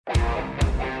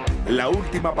La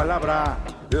última palabra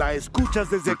la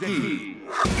escuchas desde aquí.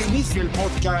 Inicia el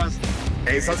podcast.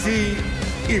 Es así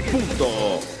y punto.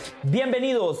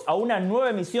 Bienvenidos a una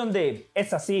nueva emisión de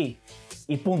Es así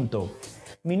y punto.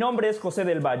 Mi nombre es José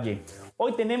del Valle.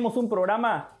 Hoy tenemos un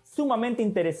programa sumamente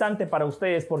interesante para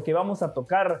ustedes porque vamos a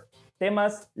tocar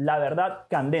temas, la verdad,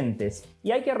 candentes.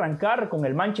 Y hay que arrancar con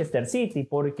el Manchester City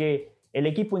porque el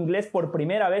equipo inglés por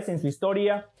primera vez en su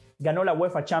historia ganó la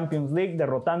UEFA Champions League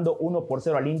derrotando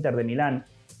 1-0 al Inter de Milán.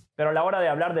 Pero a la hora de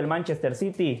hablar del Manchester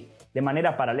City, de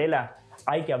manera paralela,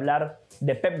 hay que hablar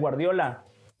de Pep Guardiola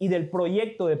y del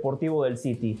proyecto deportivo del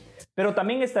City. Pero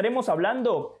también estaremos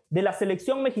hablando de la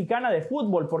selección mexicana de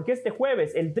fútbol, porque este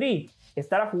jueves el Tri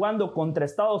estará jugando contra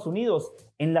Estados Unidos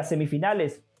en las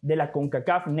semifinales de la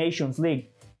CONCACAF Nations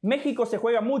League. México se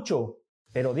juega mucho,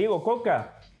 pero Diego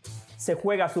Cocca se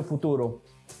juega su futuro.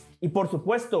 Y por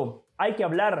supuesto, hay que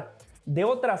hablar de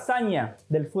otra hazaña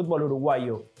del fútbol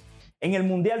uruguayo. En el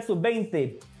Mundial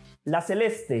Sub-20, la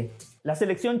Celeste, la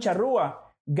selección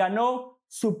charrúa, ganó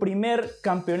su primer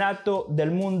campeonato del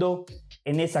mundo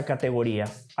en esa categoría.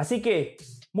 Así que,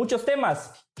 muchos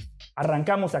temas,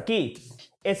 arrancamos aquí.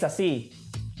 Es así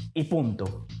y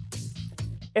punto.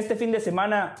 Este fin de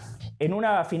semana, en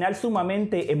una final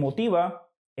sumamente emotiva,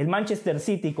 el Manchester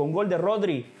City con gol de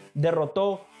Rodri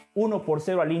derrotó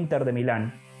 1-0 al Inter de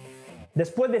Milán.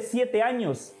 Después de 7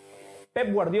 años,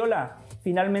 Pep Guardiola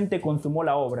finalmente consumó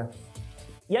la obra.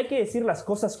 Y hay que decir las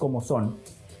cosas como son.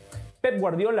 Pep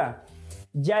Guardiola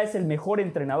ya es el mejor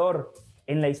entrenador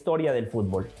en la historia del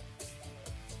fútbol.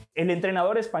 El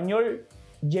entrenador español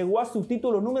llegó a su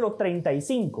título número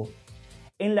 35.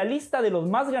 En la lista de los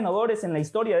más ganadores en la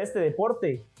historia de este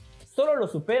deporte, solo lo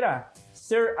supera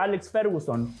Sir Alex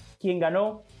Ferguson, quien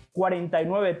ganó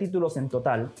 49 títulos en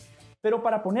total. Pero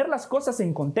para poner las cosas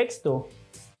en contexto,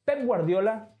 Pep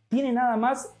Guardiola tiene nada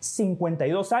más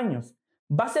 52 años.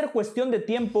 Va a ser cuestión de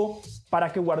tiempo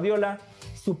para que Guardiola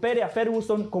supere a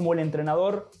Ferguson como el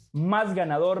entrenador más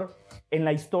ganador en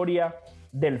la historia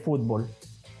del fútbol.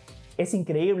 Es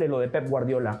increíble lo de Pep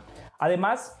Guardiola.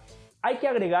 Además, hay que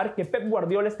agregar que Pep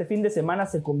Guardiola este fin de semana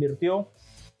se convirtió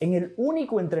en el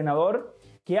único entrenador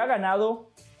que ha ganado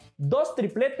 2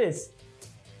 tripletes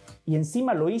y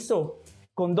encima lo hizo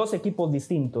con 2 equipos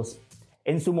distintos.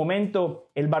 En su momento,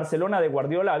 el Barcelona de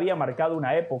Guardiola había marcado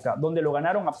una época donde lo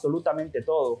ganaron absolutamente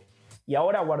todo. Y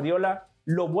ahora Guardiola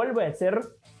lo vuelve a hacer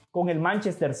con el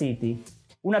Manchester City.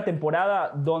 Una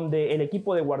temporada donde el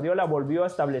equipo de Guardiola volvió a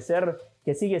establecer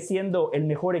que sigue siendo el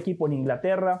mejor equipo en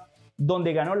Inglaterra,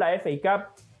 donde ganó la FA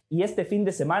Cup y este fin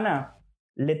de semana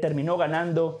le terminó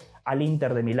ganando al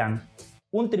Inter de Milán.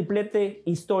 Un triplete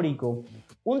histórico,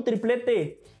 un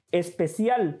triplete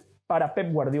especial para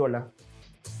Pep Guardiola.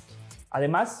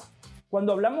 Además,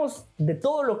 cuando hablamos de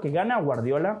todo lo que gana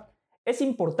Guardiola, es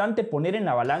importante poner en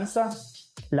la balanza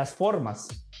las formas.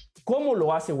 ¿Cómo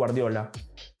lo hace Guardiola?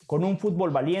 Con un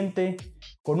fútbol valiente,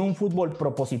 con un fútbol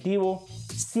propositivo,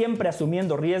 siempre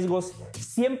asumiendo riesgos,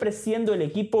 siempre siendo el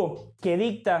equipo que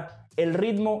dicta el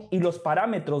ritmo y los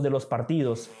parámetros de los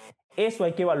partidos. Eso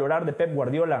hay que valorar de Pep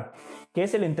Guardiola, que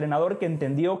es el entrenador que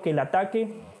entendió que el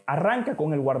ataque arranca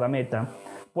con el guardameta.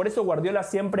 Por eso Guardiola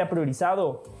siempre ha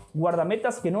priorizado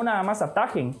guardametas que no nada más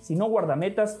atajen, sino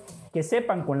guardametas que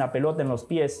sepan con la pelota en los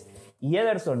pies. Y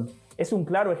Ederson es un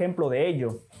claro ejemplo de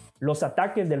ello. Los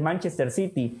ataques del Manchester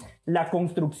City, la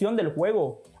construcción del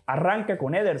juego, arranca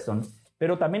con Ederson.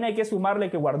 Pero también hay que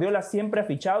sumarle que Guardiola siempre ha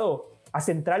fichado a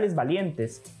centrales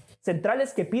valientes.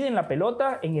 Centrales que piden la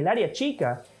pelota en el área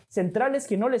chica. Centrales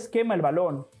que no les quema el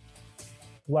balón.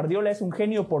 Guardiola es un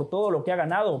genio por todo lo que ha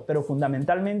ganado, pero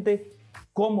fundamentalmente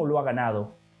cómo lo ha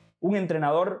ganado. Un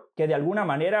entrenador que de alguna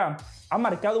manera ha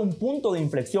marcado un punto de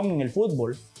inflexión en el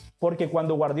fútbol, porque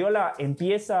cuando Guardiola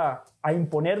empieza a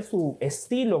imponer su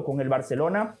estilo con el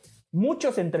Barcelona,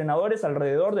 muchos entrenadores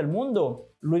alrededor del mundo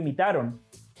lo imitaron.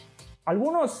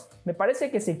 Algunos me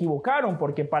parece que se equivocaron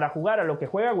porque para jugar a lo que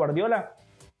juega Guardiola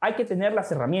hay que tener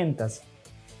las herramientas.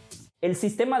 El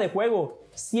sistema de juego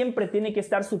siempre tiene que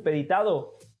estar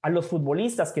supeditado a los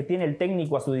futbolistas que tiene el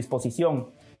técnico a su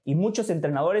disposición. Y muchos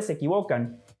entrenadores se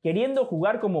equivocan, queriendo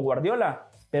jugar como Guardiola,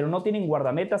 pero no tienen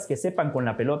guardametas que sepan con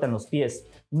la pelota en los pies.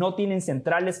 No tienen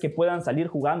centrales que puedan salir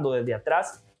jugando desde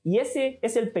atrás. Y ese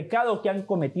es el pecado que han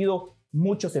cometido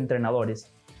muchos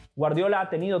entrenadores. Guardiola ha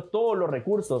tenido todos los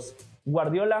recursos.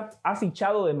 Guardiola ha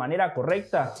fichado de manera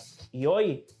correcta. Y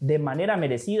hoy, de manera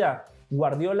merecida,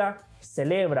 Guardiola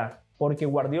celebra, porque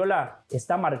Guardiola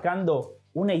está marcando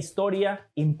una historia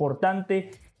importante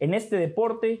en este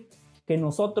deporte que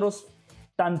nosotros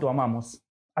tanto amamos.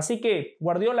 Así que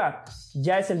Guardiola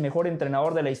ya es el mejor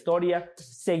entrenador de la historia,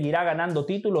 seguirá ganando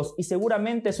títulos y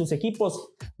seguramente sus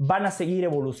equipos van a seguir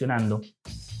evolucionando.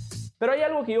 Pero hay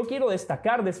algo que yo quiero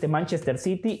destacar de este Manchester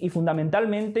City y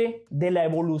fundamentalmente de la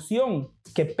evolución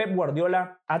que Pep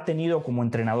Guardiola ha tenido como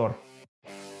entrenador.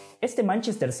 Este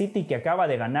Manchester City, que acaba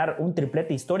de ganar un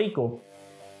triplete histórico,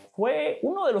 fue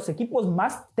uno de los equipos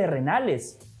más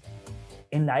terrenales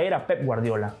en la era Pep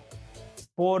Guardiola.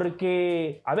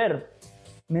 Porque,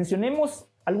 mencionemos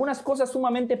algunas cosas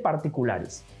sumamente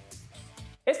particulares.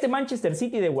 Este Manchester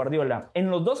City de Guardiola,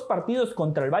 en los 2 partidos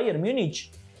contra el Bayern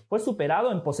Múnich, fue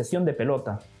superado en posesión de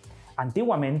pelota.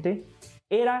 Antiguamente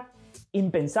era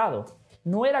impensado,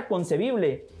 no era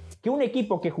concebible que un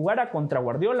equipo que jugara contra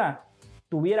Guardiola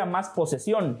tuviera más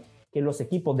posesión que los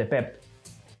equipos de Pep.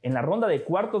 En la ronda de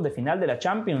cuartos de final de la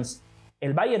Champions,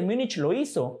 el Bayern Múnich lo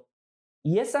hizo.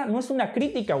 Y esa no es una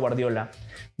crítica a Guardiola.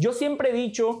 Yo siempre he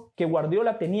dicho que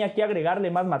Guardiola tenía que agregarle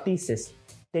más matices,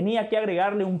 tenía que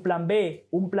agregarle un plan B,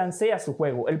 un plan C a su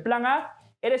juego. El plan A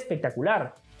era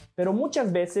espectacular, pero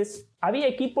muchas veces había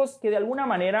equipos que de alguna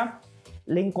manera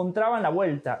le encontraban la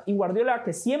vuelta y Guardiola,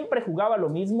 que siempre jugaba lo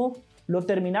mismo, lo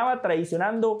terminaba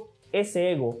traicionando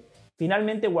ese ego.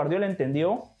 Finalmente Guardiola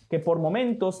entendió que por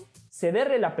momentos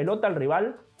cederle la pelota al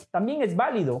rival también es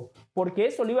válido, porque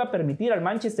eso le iba a permitir al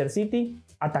Manchester City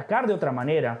atacar de otra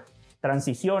manera,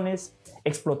 transiciones,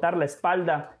 explotar la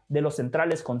espalda de los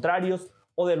centrales contrarios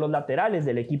o de los laterales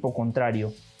del equipo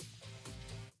contrario.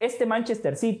 Este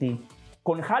Manchester City,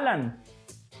 con Haaland,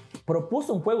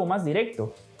 propuso un juego más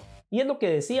directo, y es lo que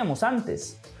decíamos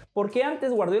antes, porque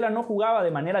antes Guardiola no jugaba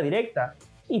de manera directa,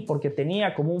 y porque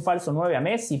tenía como un falso 9 a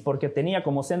Messi, porque tenía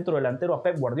como centro delantero a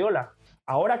Pep Guardiola.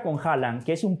 Ahora con Haaland,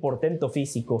 que es un portento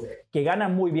físico, que gana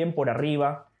muy bien por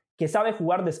arriba, que sabe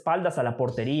jugar de espaldas a la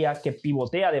portería, que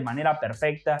pivotea de manera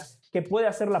perfecta, que puede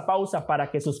hacer la pausa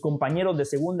para que sus compañeros de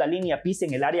segunda línea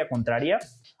pisen el área contraria,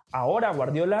 ahora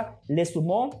Guardiola le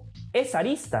sumó esa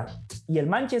arista y el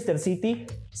Manchester City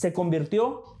se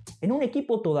convirtió en un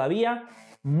equipo todavía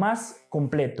más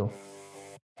completo.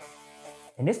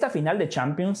 En esta final de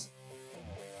Champions,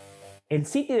 el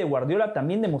City de Guardiola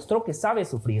también demostró que sabe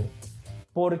sufrir,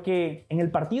 porque en el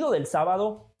partido del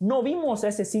sábado no vimos a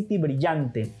ese City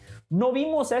brillante, no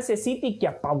vimos a ese City que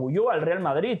apabulló al Real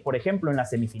Madrid, por ejemplo, en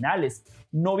las semifinales,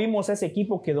 no vimos a ese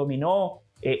equipo que dominó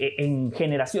en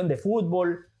generación de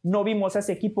fútbol, no vimos a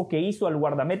ese equipo que hizo al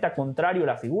guardameta contrario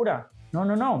la figura.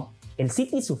 No, el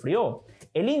City sufrió,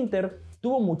 el Inter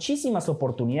tuvo muchísimas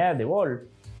oportunidades de gol,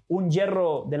 un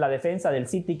hierro de la defensa del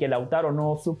City que Lautaro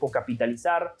no supo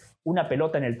capitalizar, una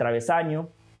pelota en el travesaño,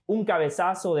 un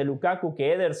cabezazo de Lukaku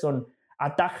que Ederson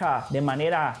ataja de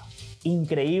manera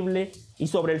increíble y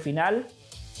sobre el final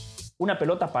una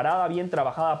pelota parada bien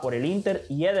trabajada por el Inter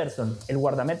y Ederson, el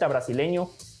guardameta brasileño,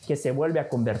 que se vuelve a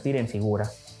convertir en figura.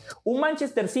 Un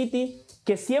Manchester City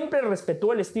que siempre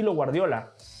respetó el estilo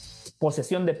Guardiola,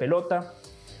 posesión de pelota,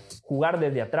 jugar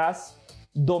desde atrás,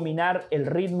 dominar el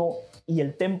ritmo y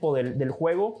el tempo del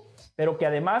juego, pero que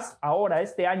además ahora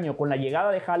este año con la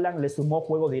llegada de Haaland le sumó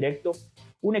juego directo,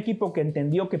 un equipo que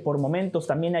entendió que por momentos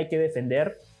también hay que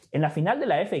defender. En la final de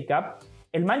la FA Cup,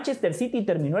 el Manchester City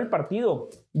terminó el partido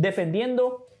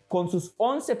defendiendo con sus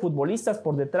 11 futbolistas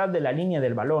por detrás de la línea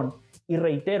del balón. Y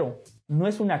reitero, no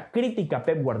es una crítica a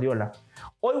Pep Guardiola.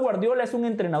 Hoy Guardiola es un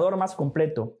entrenador más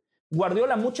completo.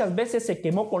 Guardiola muchas veces se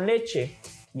quemó con leche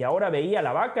y ahora veía a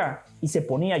la vaca y se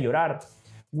ponía a llorar.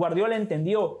 Guardiola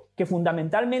entendió que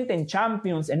fundamentalmente en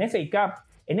Champions, en FA Cup,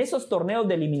 en esos torneos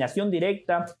de eliminación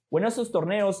directa o en esos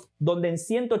torneos donde en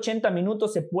 180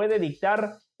 minutos se puede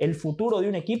dictar el futuro de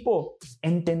un equipo,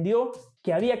 entendió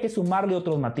que había que sumarle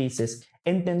otros matices,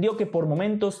 entendió que por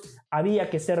momentos había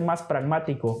que ser más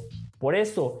pragmático. Por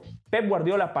eso, Pep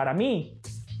Guardiola para mí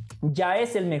ya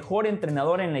es el mejor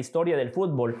entrenador en la historia del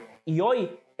fútbol y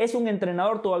hoy es un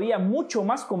entrenador todavía mucho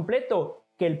más completo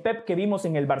que el Pep que vimos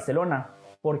en el Barcelona,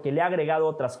 porque le ha agregado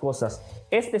otras cosas.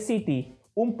 Este City,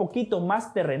 un poquito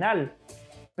más terrenal,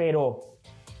 pero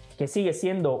que sigue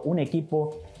siendo un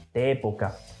equipo de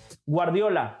época.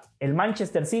 Guardiola, el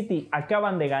Manchester City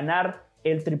acaban de ganar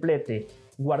el triplete.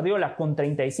 Guardiola con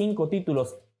 35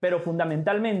 títulos, pero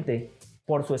fundamentalmente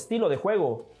por su estilo de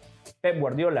juego, Pep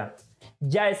Guardiola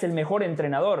ya es el mejor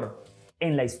entrenador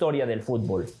en la historia del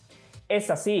fútbol. Es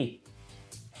así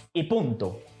y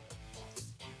punto.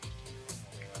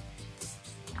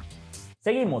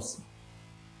 Seguimos.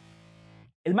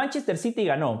 El Manchester City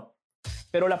ganó,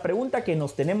 pero la pregunta que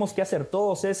nos tenemos que hacer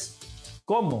todos es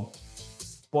 ¿cómo?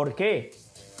 ¿Por qué?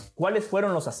 ¿Cuáles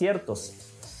fueron los aciertos?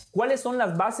 ¿Cuáles son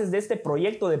las bases de este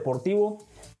proyecto deportivo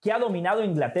que ha dominado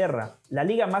Inglaterra, la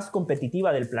liga más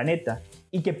competitiva del planeta,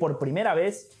 y que por primera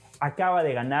vez acaba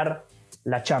de ganar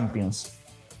la Champions.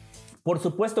 Por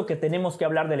supuesto que tenemos que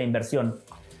hablar de la inversión.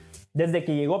 Desde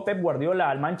que llegó Pep Guardiola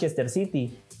al Manchester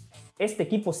City, este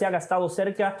equipo se ha gastado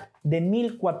cerca de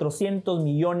 1.400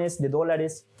 millones de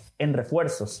dólares en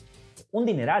refuerzos. Un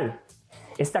dineral.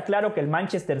 Está claro que el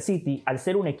Manchester City, al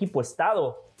ser un equipo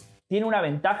estado, tiene una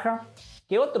ventaja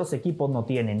que otros equipos no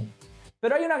tienen.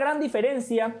 Pero hay una gran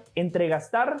diferencia entre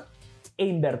gastar e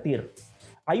invertir.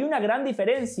 Hay una gran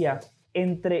diferencia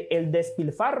entre el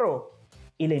despilfarro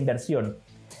y la inversión.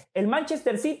 El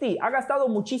Manchester City ha gastado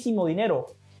muchísimo dinero,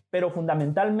 pero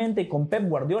fundamentalmente con Pep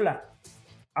Guardiola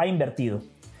ha invertido.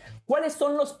 ¿Cuáles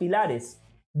son los pilares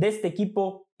de este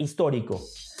equipo histórico?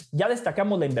 Ya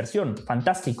destacamos la inversión,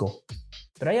 fantástico.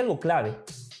 Pero hay algo clave.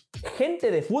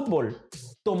 Gente de fútbol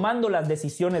tomando las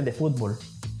decisiones de fútbol.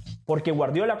 Porque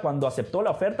Guardiola, cuando aceptó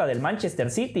la oferta del Manchester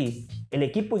City, el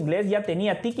equipo inglés ya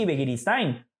tenía a Tiki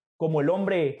Begiristain como el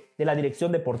hombre de la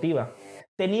dirección deportiva.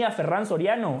 Tenía a Ferran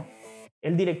Soriano,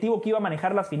 el directivo que iba a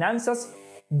manejar las finanzas.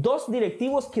 Dos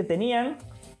directivos que tenían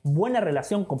buena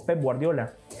relación con Pep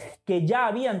Guardiola, que ya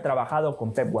habían trabajado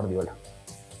con Pep Guardiola.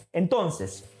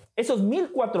 Entonces, esos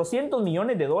 1.400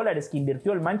 millones de dólares que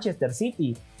invirtió el Manchester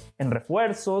City en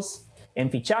refuerzos, en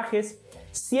fichajes,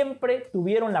 siempre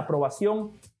tuvieron la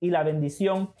aprobación y la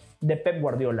bendición de Pep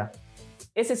Guardiola.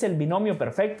 Ese es el binomio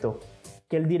perfecto,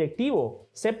 que el directivo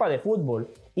sepa de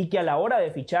fútbol y que a la hora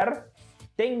de fichar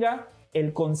tenga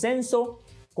el consenso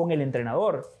con el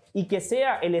entrenador y que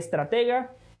sea el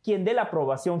estratega quien dé la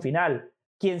aprobación final,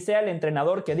 quien sea el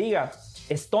entrenador que diga: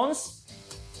 Stones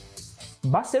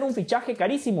va a ser un fichaje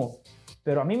carísimo,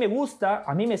 pero a mí me gusta,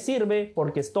 a mí me sirve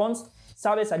porque Stones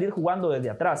sabe salir jugando desde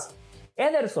atrás.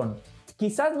 Ederson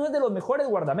quizás no es de los mejores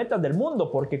guardametas del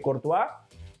mundo porque Courtois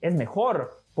es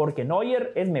mejor, porque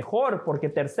Neuer es mejor, porque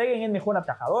Ter Stegen es mejor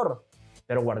atajador.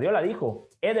 Pero Guardiola dijo: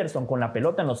 Ederson con la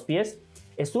pelota en los pies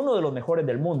es uno de los mejores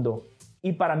del mundo.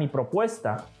 Y para mi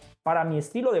propuesta, para mi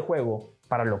estilo de juego,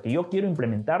 para lo que yo quiero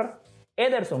implementar,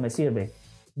 Ederson me sirve.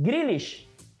 Grealish,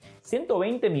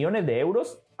 120 millones de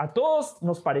euros, a todos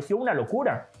nos pareció una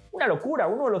locura. Una locura,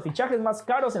 uno de los fichajes más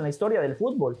caros en la historia del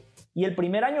fútbol. Y el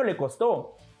primer año le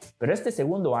costó. Pero este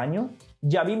segundo año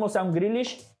ya vimos a un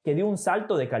Grealish que dio un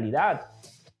salto de calidad.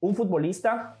 Un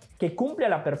futbolista que cumple a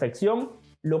la perfección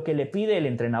lo que le pide el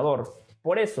entrenador.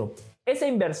 Por eso, esa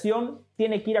inversión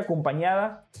tiene que ir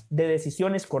acompañada de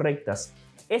decisiones correctas.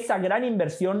 Esa gran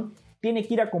inversión tiene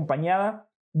que ir acompañada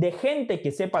de gente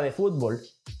que sepa de fútbol.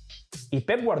 Y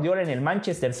Pep Guardiola en el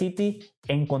Manchester City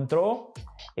encontró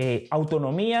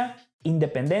autonomía,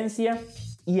 independencia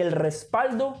y el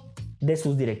respaldo de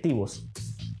sus directivos.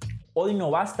 Hoy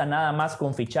no basta nada más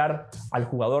con fichar al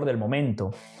jugador del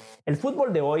momento. El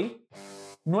fútbol de hoy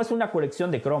no es una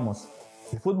colección de cromos.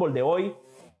 El fútbol de hoy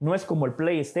no es como el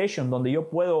PlayStation, donde yo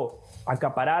puedo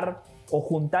acaparar o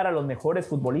juntar a los mejores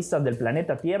futbolistas del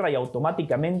planeta Tierra y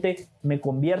automáticamente me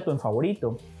convierto en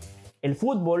favorito. El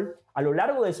fútbol, a lo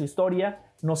largo de su historia,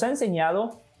 nos ha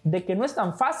enseñado de que no es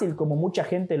tan fácil como mucha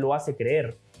gente lo hace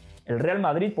creer. El Real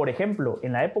Madrid, por ejemplo,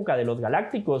 en la época de los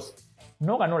Galácticos,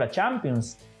 no ganó la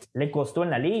Champions, le costó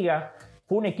en la Liga.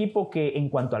 Fue un equipo que en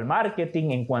cuanto al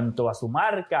marketing, en cuanto a su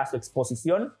marca, a su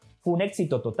exposición, fue un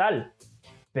éxito total.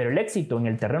 Pero el éxito en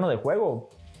el terreno de juego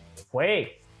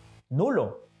fue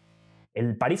nulo.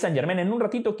 El Paris Saint-Germain, en un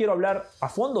ratito quiero hablar a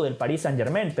fondo del Paris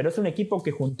Saint-Germain, pero es un equipo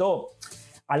que juntó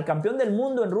al campeón del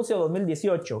mundo en Rusia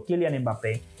 2018, Kylian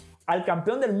Mbappé, al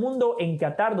campeón del mundo en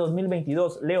Qatar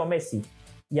 2022, Leo Messi,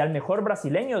 y al mejor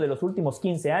brasileño de los últimos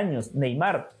 15 años,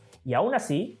 Neymar. Y aún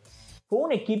así, fue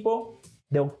un equipo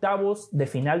de octavos de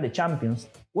final de Champions,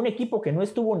 un equipo que no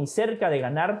estuvo ni cerca de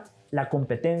ganar la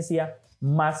competencia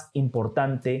más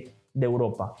importante de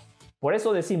Europa. Por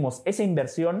eso decimos, esa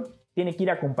inversión tiene que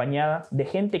ir acompañada de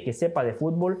gente que sepa de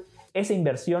fútbol, esa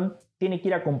inversión tiene que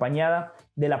ir acompañada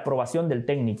de la aprobación del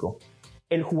técnico.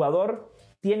 El jugador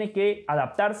tiene que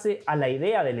adaptarse a la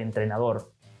idea del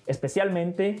entrenador,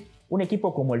 especialmente un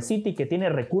equipo como el City que tiene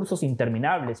recursos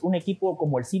interminables, un equipo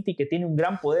como el City que tiene un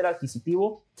gran poder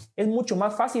adquisitivo, es mucho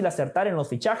más fácil acertar en los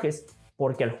fichajes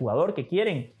porque al jugador que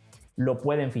quieren lo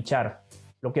pueden fichar.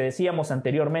 Lo que decíamos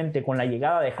anteriormente con la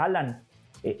llegada de Haaland,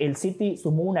 el City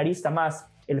sumó una arista más,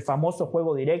 el famoso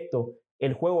juego directo,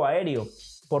 el juego aéreo,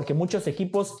 porque muchos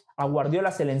equipos a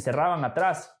Guardiola se le encerraban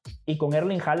atrás y con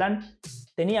Erling Haaland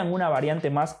tenían una variante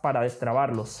más para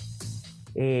destrabarlos.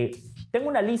 Tengo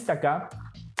una lista acá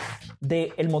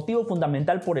del motivo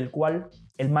fundamental por el cual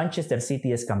el Manchester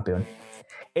City es campeón.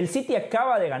 El City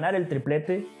acaba de ganar el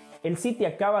triplete, el City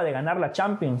acaba de ganar la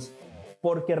Champions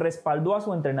porque respaldó a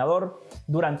su entrenador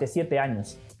durante 7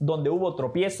 años, donde hubo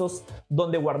tropiezos,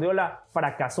 donde Guardiola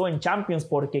fracasó en Champions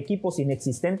porque equipos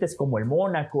inexistentes como el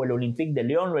Mónaco, el Olympique de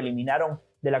Lyon lo eliminaron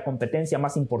de la competencia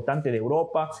más importante de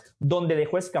Europa, donde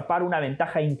dejó escapar una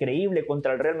ventaja increíble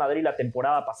contra el Real Madrid la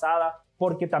temporada pasada,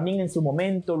 porque también en su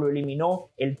momento lo eliminó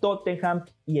el Tottenham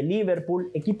y el Liverpool,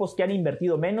 equipos que han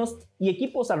invertido menos y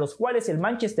equipos a los cuales el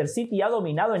Manchester City ha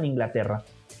dominado en Inglaterra.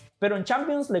 Pero en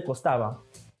Champions le costaba.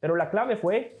 Pero la clave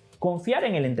fue confiar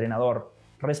en el entrenador,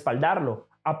 respaldarlo,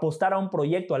 apostar a un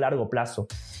proyecto a largo plazo.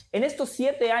 En estos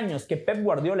 7 años que Pep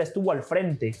Guardiola estuvo al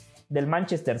frente del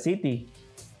Manchester City,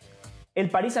 el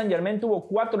Paris Saint-Germain tuvo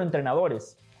 4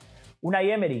 entrenadores: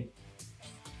 Unai Emery,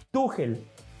 Tuchel,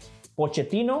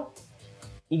 Pochettino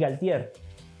y Galtier.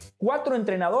 4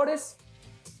 entrenadores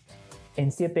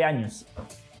en 7 años,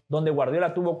 donde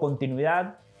Guardiola tuvo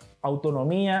continuidad,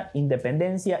 autonomía,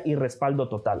 independencia y respaldo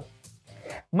total.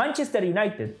 Manchester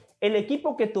United, el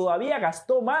equipo que todavía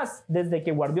gastó más desde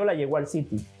que Guardiola llegó al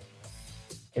City.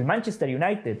 El Manchester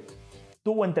United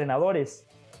tuvo entrenadores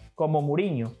como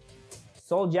Mourinho,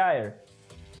 Solskjaer,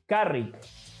 Carrick,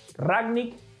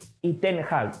 Rangnick y Ten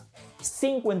Hag.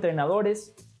 5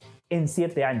 entrenadores en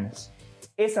 7 años.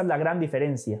 Esa es la gran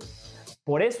diferencia.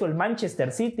 Por eso el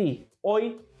Manchester City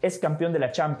hoy es campeón de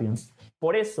la Champions.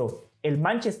 Por eso el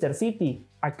Manchester City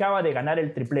acaba de ganar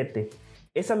el triplete.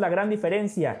 Esa es la gran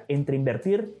diferencia entre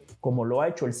invertir como lo ha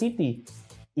hecho el City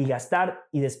y gastar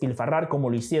y despilfarrar como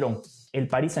lo hicieron el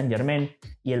Paris Saint-Germain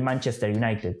y el Manchester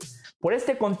United. Por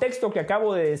este contexto que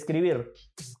acabo de describir,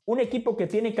 un equipo que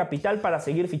tiene capital para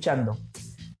seguir fichando,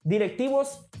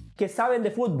 directivos que saben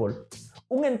de fútbol,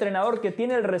 un entrenador que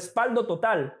tiene el respaldo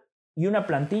total y una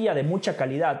plantilla de mucha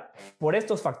calidad. Por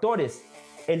estos factores,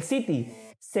 el City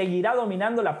seguirá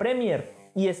dominando la Premier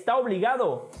y está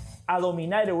obligado a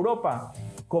dominar Europa,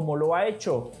 como lo ha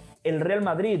hecho el Real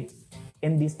Madrid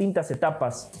en distintas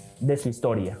etapas de su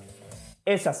historia.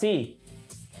 Es así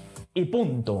y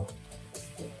punto.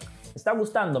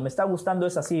 Me está gustando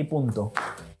es así y punto.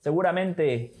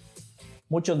 Seguramente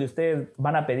muchos de ustedes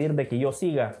van a pedir de que yo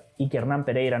siga y que Hernán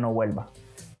Pereyra no vuelva.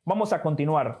 Vamos a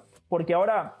continuar, porque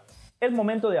ahora es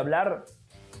momento de hablar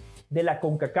de la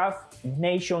CONCACAF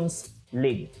Nations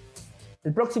League.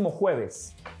 El próximo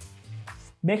jueves,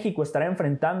 México estará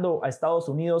enfrentando a Estados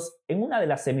Unidos en una de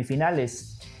las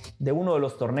semifinales de uno de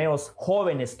los torneos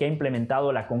jóvenes que ha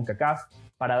implementado la CONCACAF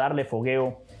para darle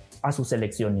fogueo a sus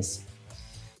selecciones.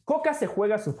 Cocca se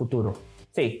juega su futuro.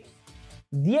 Sí,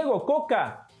 Diego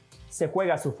Cocca se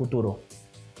juega su futuro.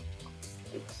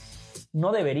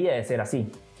 No debería de ser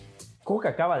así. Cocca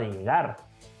acaba de llegar.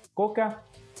 Cocca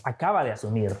acaba de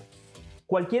asumir.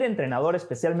 Cualquier entrenador,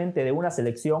 especialmente de una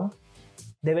selección,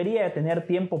 debería de tener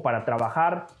tiempo para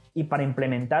trabajar y para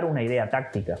implementar una idea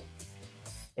táctica.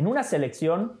 En una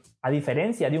selección, a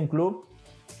diferencia de un club,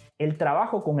 el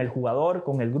trabajo con el jugador,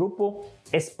 con el grupo,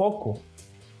 es poco.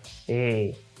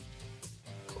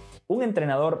 Un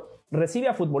entrenador recibe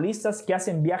a futbolistas que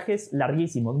hacen viajes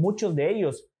larguísimos, muchos de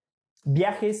ellos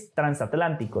viajes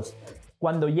transatlánticos.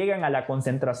 Cuando llegan a la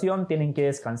concentración tienen que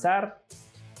descansar,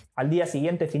 al día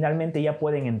siguiente finalmente ya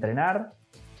pueden entrenar,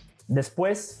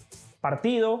 después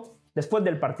partido, después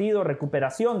del partido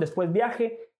recuperación, después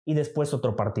viaje y después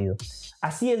otro partido.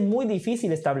 Así es muy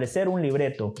difícil establecer un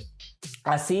libreto.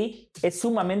 Así es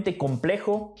sumamente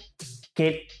complejo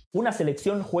que una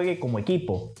selección juegue como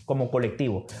equipo, como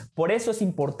colectivo. Por eso es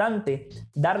importante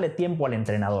darle tiempo al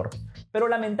entrenador. Pero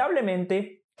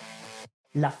lamentablemente,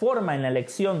 la forma en la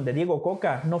elección de Diego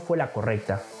Cocca no fue la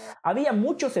correcta. Había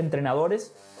muchos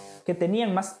entrenadores que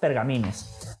tenían más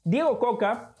pergaminos. Diego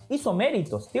Cocca hizo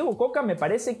méritos. Diego Cocca me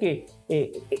parece que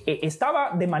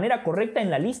estaba de manera correcta en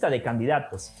la lista de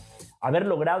candidatos. Haber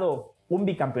logrado un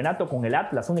bicampeonato con el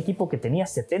Atlas, un equipo que tenía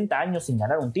 70 años sin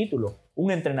ganar un título, un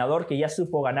entrenador que ya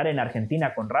supo ganar en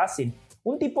Argentina con Racing,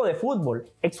 un tipo de fútbol,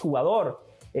 exjugador,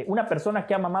 una persona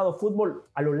que ha mamado fútbol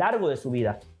a lo largo de su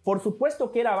vida. Por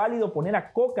supuesto que era válido poner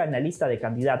a Cocca en la lista de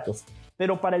candidatos,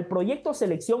 pero para el proyecto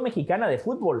Selección Mexicana de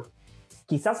Fútbol,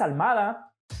 quizás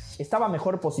Almada estaba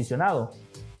mejor posicionado.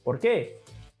 ¿Por qué?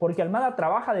 Porque Almada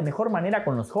trabaja de mejor manera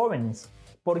con los jóvenes,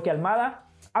 porque Almada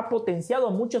ha potenciado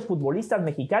a muchos futbolistas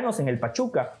mexicanos en el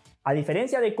Pachuca, a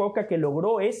diferencia de Cocca, que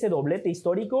logró ese doblete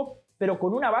histórico, pero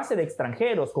con una base de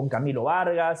extranjeros, con Camilo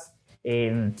Vargas,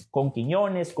 con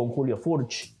Quiñones, con Julio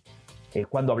Furch.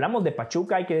 Cuando hablamos de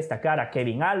Pachuca hay que destacar a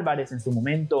Kevin Álvarez, en su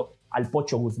momento al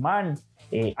Pocho Guzmán,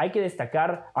 hay que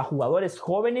destacar a jugadores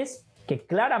jóvenes que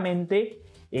claramente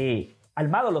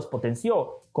Almada los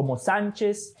potenció, como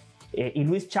Sánchez y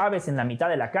Luis Chávez en la mitad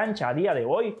de la cancha. A día de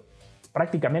hoy,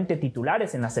 prácticamente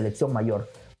titulares en la selección mayor.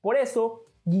 Por eso,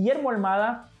 Guillermo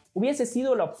Almada hubiese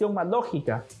sido la opción más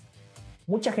lógica.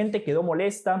 Mucha gente quedó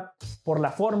molesta por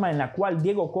la forma en la cual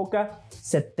Diego Cocca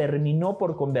se terminó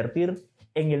por convertir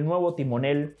en el nuevo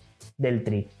timonel del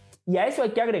Tri. Y a eso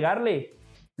hay que agregarle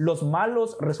los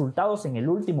malos resultados en el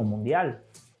último mundial,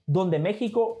 donde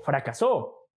México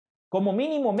fracasó. Como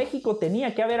mínimo, México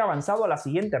tenía que haber avanzado a la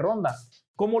siguiente ronda,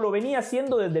 como lo venía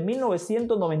haciendo desde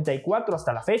 1994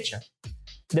 hasta la fecha.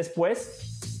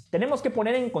 Después, tenemos que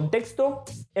poner en contexto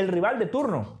el rival de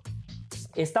turno,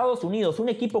 Estados Unidos, un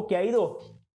equipo que ha ido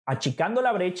achicando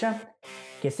la brecha,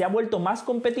 que se ha vuelto más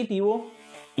competitivo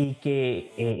y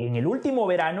que en el último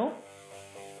verano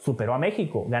superó a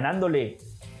México, ganándole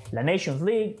la Nations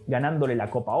League, ganándole la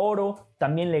Copa Oro,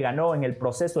 también le ganó en el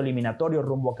proceso eliminatorio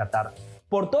rumbo a Qatar.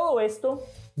 Por todo esto,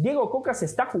 Diego Cocca se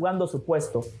está jugando su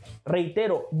puesto.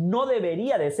 Reitero, no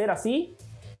debería de ser así,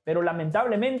 pero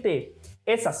lamentablemente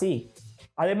es así.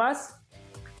 Además,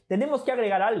 tenemos que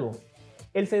agregar algo.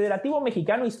 El Federativo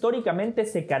Mexicano históricamente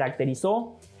se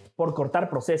caracterizó por cortar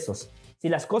procesos. Si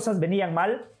las cosas venían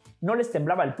mal, no les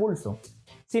temblaba el pulso.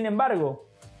 Sin embargo,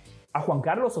 a Juan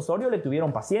Carlos Osorio le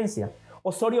tuvieron paciencia.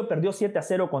 Osorio perdió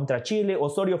 7-0 contra Chile,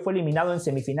 Osorio fue eliminado en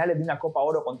semifinales de una Copa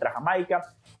Oro contra Jamaica,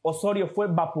 Osorio fue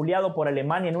vapuleado por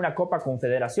Alemania en una Copa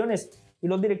Confederaciones y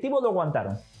los directivos lo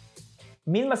aguantaron.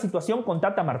 Misma situación con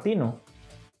Tata Martino.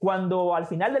 Cuando al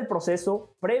final del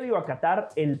proceso, previo a Qatar,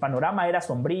 el panorama era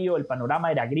sombrío, el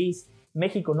panorama era gris,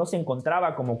 México no se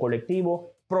encontraba como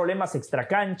colectivo, problemas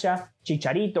extracancha,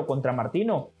 Chicharito contra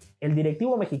Martino, el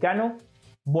directivo mexicano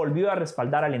volvió a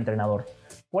respaldar al entrenador.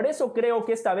 Por eso creo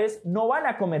que esta vez no van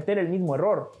a cometer el mismo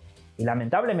error. Y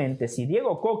lamentablemente, si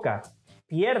Diego Cocca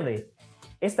pierde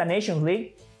esta Nations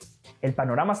League, el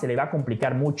panorama se le va a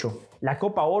complicar mucho. La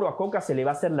Copa Oro a Cocca se le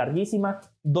va a hacer larguísima,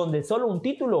 donde solo un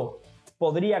título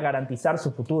podría garantizar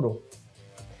su futuro.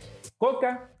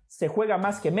 Cocca se juega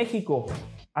más que México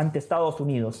ante Estados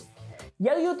Unidos. Y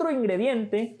hay otro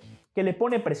ingrediente que le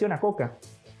pone presión a Cocca.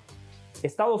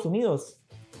 Estados Unidos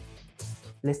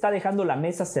le está dejando la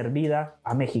mesa servida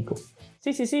a México.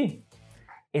 Sí.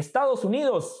 Estados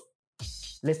Unidos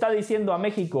le está diciendo a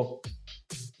México,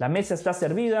 la mesa está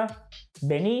servida,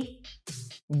 vení,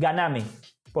 ganame.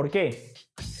 ¿Por qué?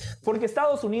 Porque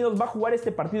Estados Unidos va a jugar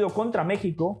este partido contra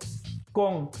México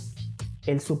con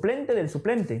el suplente del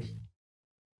suplente,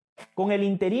 con el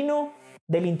interino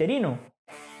del interino.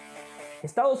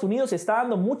 Estados Unidos está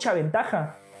dando mucha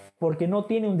ventaja porque no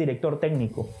tiene un director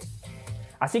técnico.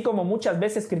 Así como muchas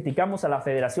veces criticamos a la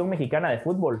Federación Mexicana de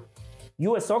Fútbol,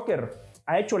 US Soccer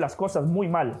ha hecho las cosas muy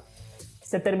mal.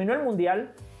 Se terminó el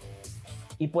Mundial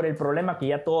y por el problema que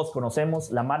ya todos conocemos,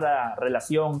 la mala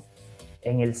relación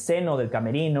en el seno del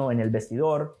camerino, en el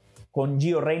vestidor, con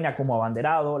Gio Reyna como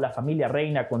abanderado, la familia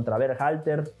Reyna contra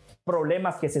Berhalter,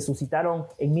 problemas que se suscitaron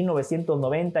en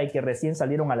 1990 y que recién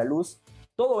salieron a la luz,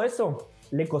 todo eso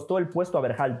le costó el puesto a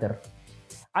Berhalter.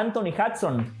 Anthony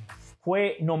Hudson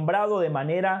fue nombrado de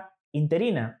manera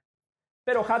interina,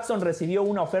 pero Hudson recibió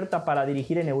una oferta para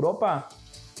dirigir en Europa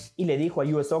y le dijo a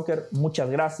US Soccer muchas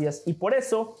gracias, y por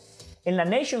eso en la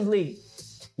Nations League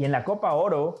y en la Copa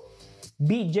Oro,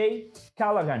 BJ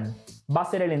Callaghan va a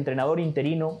ser el entrenador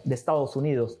interino de Estados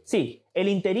Unidos. Sí, el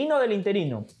interino del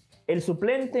interino, el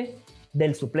suplente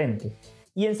del suplente.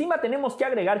 Y encima tenemos que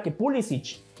agregar que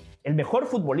Pulisic, el mejor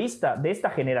futbolista de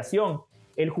esta generación,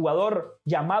 el jugador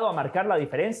llamado a marcar la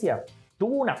diferencia,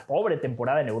 tuvo una pobre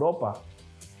temporada en Europa.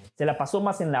 Se la pasó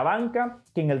más en la banca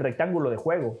que en el rectángulo de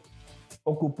juego.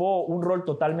 Ocupó un rol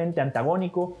totalmente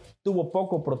antagónico, tuvo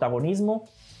poco protagonismo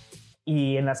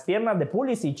y en las piernas de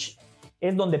Pulisic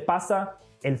es donde pasa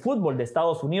el fútbol de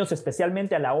Estados Unidos,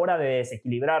 especialmente a la hora de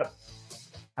desequilibrar,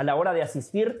 a la hora de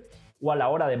asistir o a la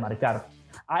hora de marcar.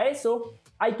 A eso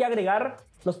hay que agregar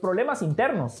los problemas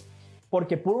internos,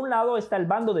 porque por un lado está el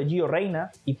bando de Gio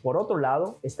Reyna y por otro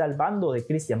lado está el bando de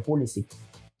Christian Pulisic.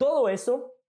 Todo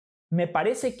eso me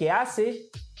parece que hace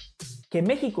que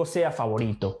México sea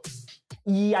favorito.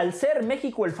 Y al ser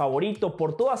México el favorito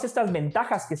por todas estas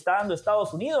ventajas que está dando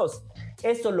Estados Unidos,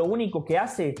 esto lo único que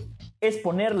hace es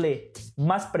ponerle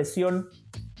más presión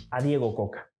a Diego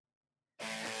Cocca.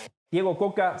 Diego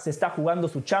Cocca se está jugando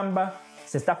su chamba,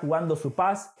 se está jugando su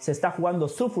paz, se está jugando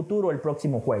su futuro el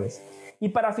próximo jueves. Y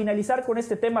para finalizar con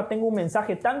este tema, tengo un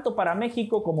mensaje tanto para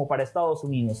México como para Estados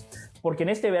Unidos, porque en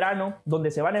este verano, donde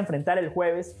se van a enfrentar el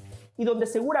jueves y donde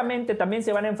seguramente también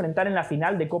se van a enfrentar en la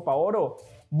final de Copa Oro,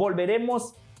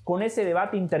 volveremos con ese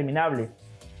debate interminable.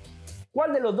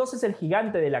 ¿Cuál de los dos es el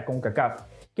gigante de la CONCACAF?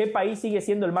 ¿Qué país sigue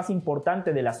siendo el más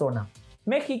importante de la zona?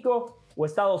 ¿México o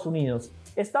Estados Unidos?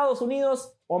 ¿Estados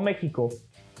Unidos o México?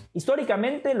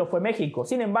 Históricamente lo fue México.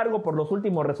 Sin embargo, por los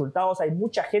últimos resultados hay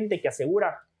mucha gente que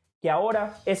asegura que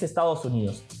ahora es Estados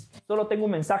Unidos. Solo tengo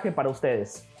un mensaje para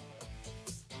ustedes.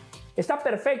 Está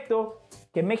perfecto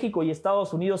que México y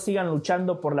Estados Unidos sigan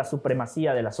luchando por la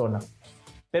supremacía de la zona.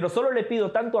 Pero solo le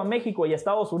pido tanto a México y a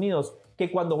Estados Unidos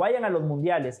que cuando vayan a los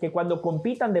mundiales, que cuando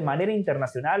compitan de manera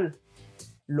internacional,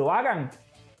 lo hagan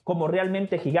como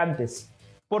realmente gigantes.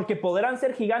 Porque podrán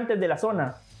ser gigantes de la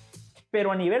zona,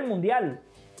 pero a nivel mundial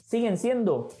siguen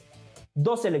siendo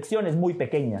dos selecciones muy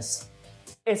pequeñas.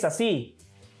 Es así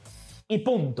y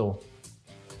punto.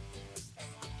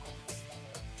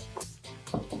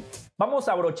 Vamos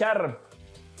a abrochar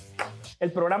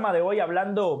el programa de hoy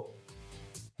hablando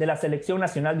de la selección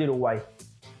nacional de Uruguay.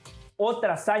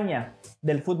 Otra hazaña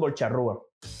del fútbol charrúa.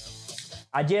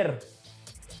 Ayer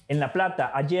en La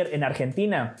Plata, ayer en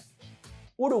Argentina,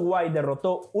 Uruguay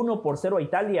derrotó 1-0 a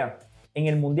Italia en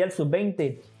el Mundial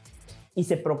Sub-20 y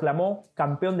se proclamó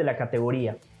campeón de la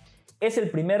categoría. Es el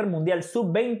primer Mundial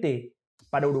Sub-20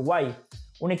 para Uruguay,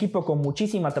 un equipo con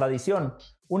muchísima tradición,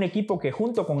 un equipo que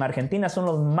junto con Argentina son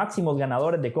los máximos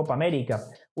ganadores de Copa América,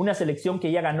 una selección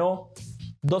que ya ganó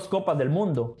 2 Copas del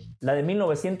Mundo, la de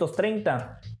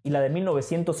 1930 y la de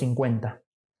 1950.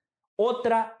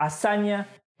 Otra hazaña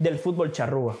del fútbol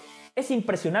charrúa. Es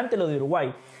impresionante lo de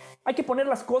Uruguay. Hay que poner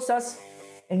las cosas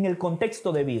en el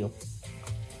contexto debido.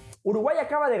 Uruguay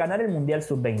acaba de ganar el Mundial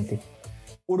Sub-20.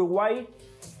 Uruguay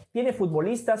tiene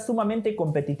futbolistas sumamente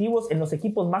competitivos en los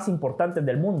equipos más importantes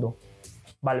del mundo.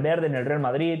 Valverde en el Real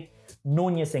Madrid,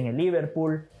 Núñez en el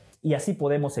Liverpool, y así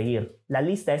podemos seguir. La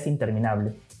lista es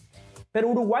interminable. Pero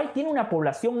Uruguay tiene una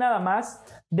población nada más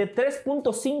de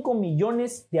 3.5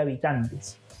 millones de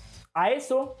habitantes. A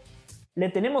eso le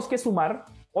tenemos que sumar,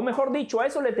 o mejor dicho, a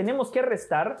eso le tenemos que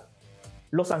restar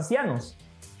los ancianos.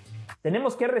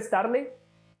 Tenemos que restarle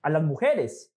a las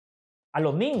mujeres, a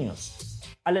los niños,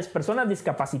 a las personas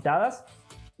discapacitadas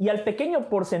y al pequeño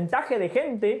porcentaje de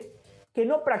gente que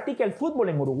no practica el fútbol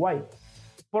en Uruguay.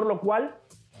 Por lo cual,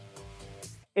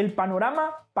 el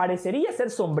panorama parecería ser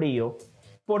sombrío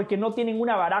porque no tienen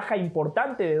una baraja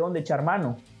importante de donde echar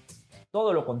mano.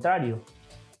 Todo lo contrario,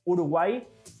 Uruguay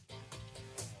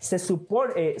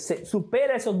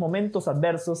supera esos momentos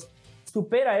adversos,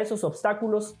 supera esos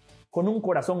obstáculos con un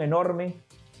corazón enorme,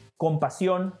 con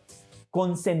pasión,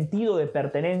 con sentido de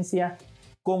pertenencia,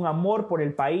 con amor por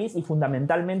el país y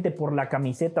fundamentalmente por la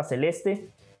camiseta celeste,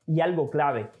 y algo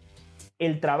clave,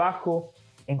 el trabajo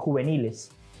en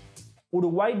juveniles.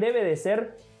 Uruguay debe de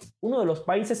ser uno de los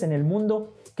países en el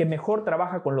mundo que mejor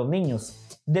trabaja con los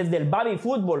niños, desde el baby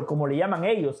fútbol, como le llaman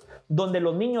ellos, donde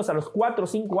los niños a los 4 o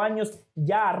 5 años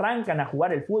ya arrancan a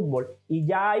jugar el fútbol y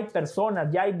ya hay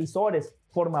personas, ya hay visores,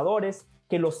 formadores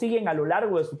que los siguen a lo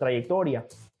largo de su trayectoria,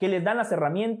 que les dan las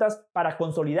herramientas para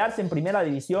consolidarse en primera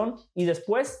división y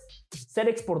después ser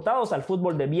exportados al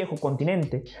fútbol del viejo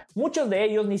continente. Muchos de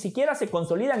ellos ni siquiera se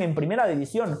consolidan en primera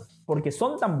división porque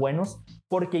son tan buenos,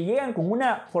 porque llegan con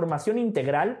una formación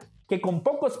integral que con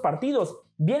pocos partidos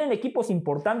vienen equipos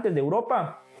importantes de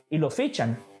Europa y los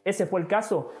fichan. Ese fue el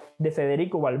caso de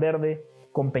Federico Valverde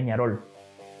con Peñarol.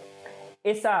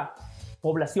 Esa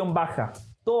población baja,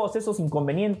 todos esos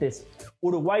inconvenientes,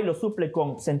 Uruguay lo suple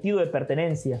con sentido de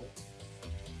pertenencia,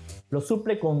 lo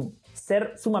suple con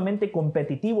ser sumamente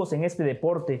competitivos en este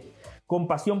deporte, con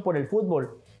pasión por el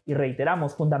fútbol y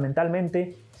reiteramos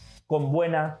fundamentalmente con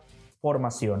buena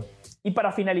formación. Y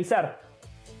para finalizar,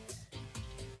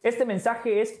 este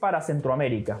mensaje es para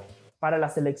Centroamérica, para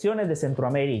las selecciones de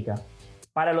Centroamérica,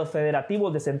 para los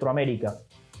federativos de Centroamérica.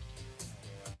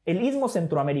 El istmo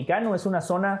centroamericano es una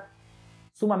zona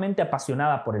sumamente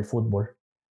apasionada por el fútbol,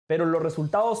 pero los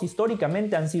resultados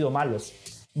históricamente han sido malos.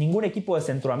 Ningún equipo de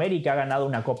Centroamérica ha ganado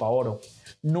una Copa Oro.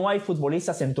 No hay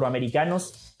futbolistas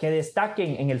centroamericanos que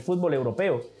destaquen en el fútbol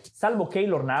europeo, salvo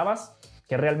Keylor Navas,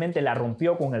 que realmente la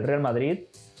rompió con el Real Madrid.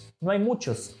 No hay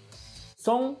muchos.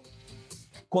 Son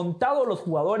contados los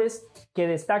jugadores que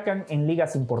destacan en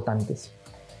ligas importantes.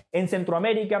 En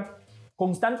Centroamérica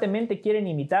constantemente quieren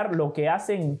imitar lo que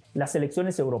hacen las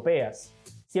selecciones europeas.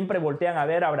 Siempre voltean a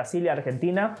ver a Brasil y a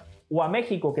Argentina o a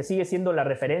México, que sigue siendo la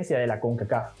referencia de la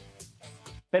CONCACAF.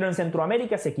 Pero en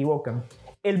Centroamérica se equivocan.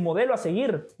 El modelo a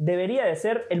seguir debería de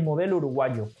ser el modelo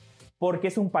uruguayo, porque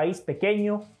es un país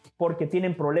pequeño, porque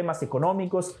tienen problemas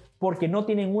económicos, porque no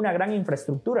tienen una gran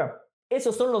infraestructura.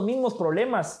 Esos son los mismos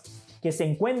problemas que se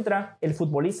encuentra el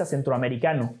futbolista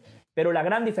centroamericano. Pero la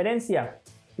gran diferencia,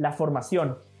 la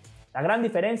formación. La gran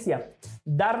diferencia,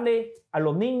 darle a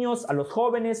los niños, a los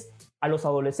jóvenes, a los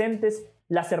adolescentes,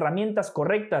 las herramientas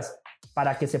correctas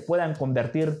para que se puedan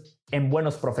convertir en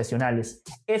buenos profesionales.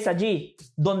 Es allí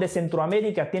donde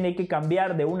Centroamérica tiene que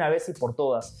cambiar de una vez y por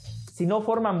todas. Si no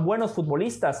forman buenos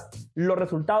futbolistas, los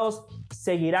resultados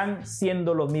seguirán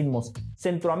siendo los mismos.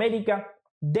 Centroamérica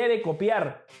debe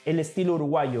copiar el estilo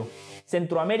uruguayo.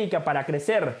 Centroamérica, para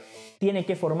crecer, tiene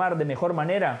que formar de mejor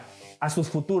manera a sus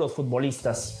futuros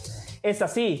futbolistas. Es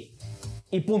así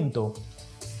y punto.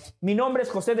 Mi nombre es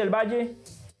José del Valle.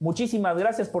 Muchísimas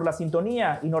gracias por la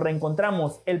sintonía y nos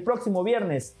reencontramos el próximo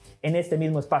viernes en este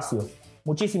mismo espacio.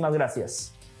 Muchísimas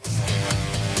gracias.